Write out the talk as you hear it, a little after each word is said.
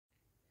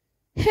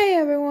Hey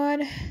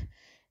everyone,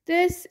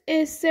 this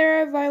is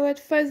Sarah Violet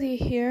Fuzzy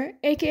here,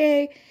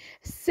 aka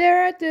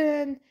Sarah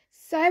the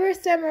Cyber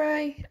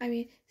Samurai,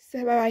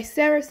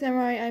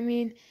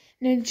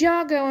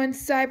 Ninjago and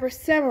Cyber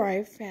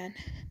Samurai fan.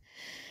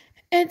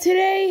 And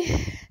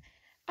today,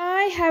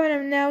 I have an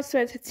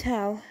announcement to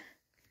tell.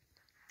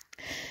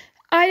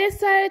 I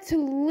decided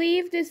to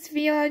leave this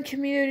vyond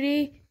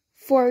community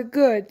for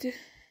good.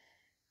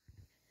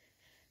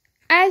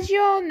 As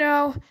you all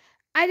know,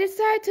 I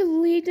decided to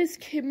leave this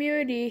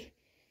community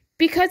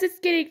because it's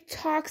getting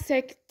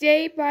toxic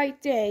day by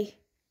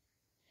day.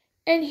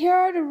 And here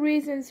are the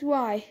reasons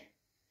why.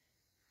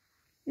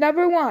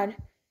 Number one,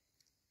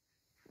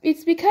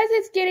 it's because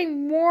it's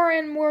getting more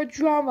and more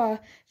drama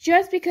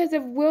just because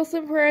of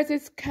Wilson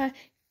Perez's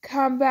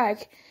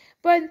comeback.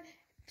 But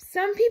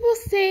some people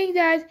saying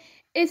that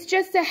it's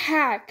just a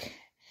hack.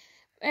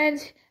 And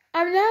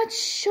I'm not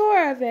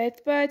sure of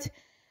it, but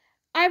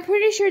I'm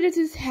pretty sure this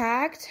is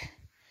hacked.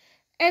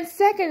 And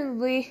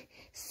secondly,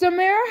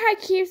 Samara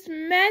keeps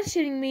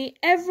mentioning me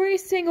every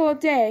single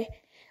day.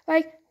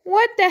 Like,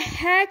 what the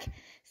heck?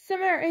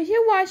 Samara, if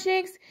you're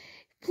watching,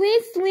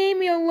 please leave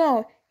me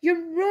alone. You're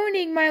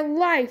ruining my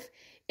life.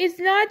 It's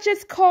not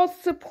just called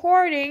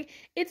supporting,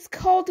 it's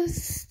called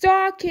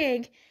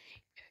stalking.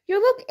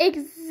 You look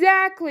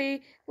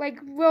exactly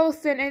like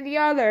Wilson and the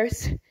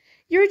others.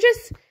 You're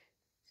just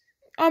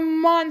a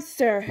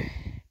monster.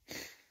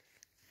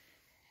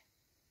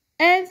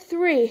 And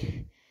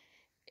three,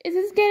 it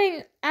is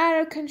getting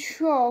out of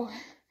control.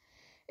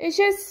 It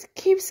just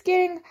keeps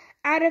getting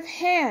out of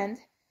hand.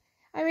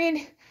 I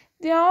mean,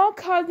 they're all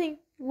causing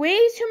way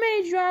too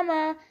many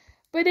drama,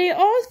 but they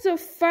also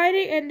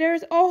fighting, and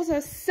there's also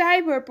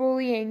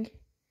cyberbullying.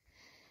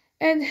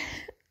 And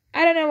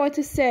I don't know what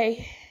to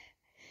say.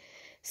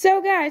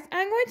 So guys,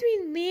 I'm going to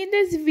be leaving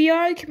this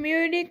VR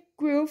community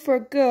group for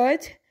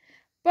good,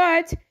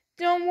 but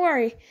don't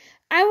worry.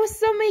 I'm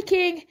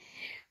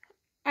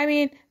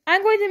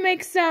going to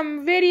make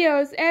some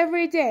videos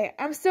every day.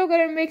 I'm still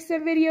going to make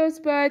some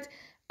videos, but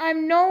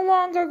I'm no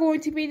longer going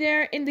to be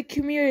there in the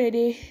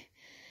community.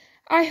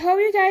 I hope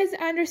you guys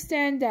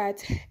understand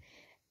that.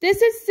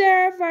 This is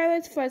Sarah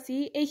Violet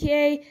Fuzzy,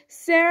 aka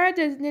Sarah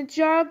the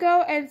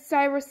Ninjago and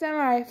Cyber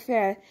Samurai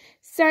fan,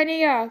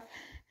 signing off.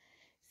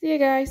 See you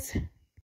guys.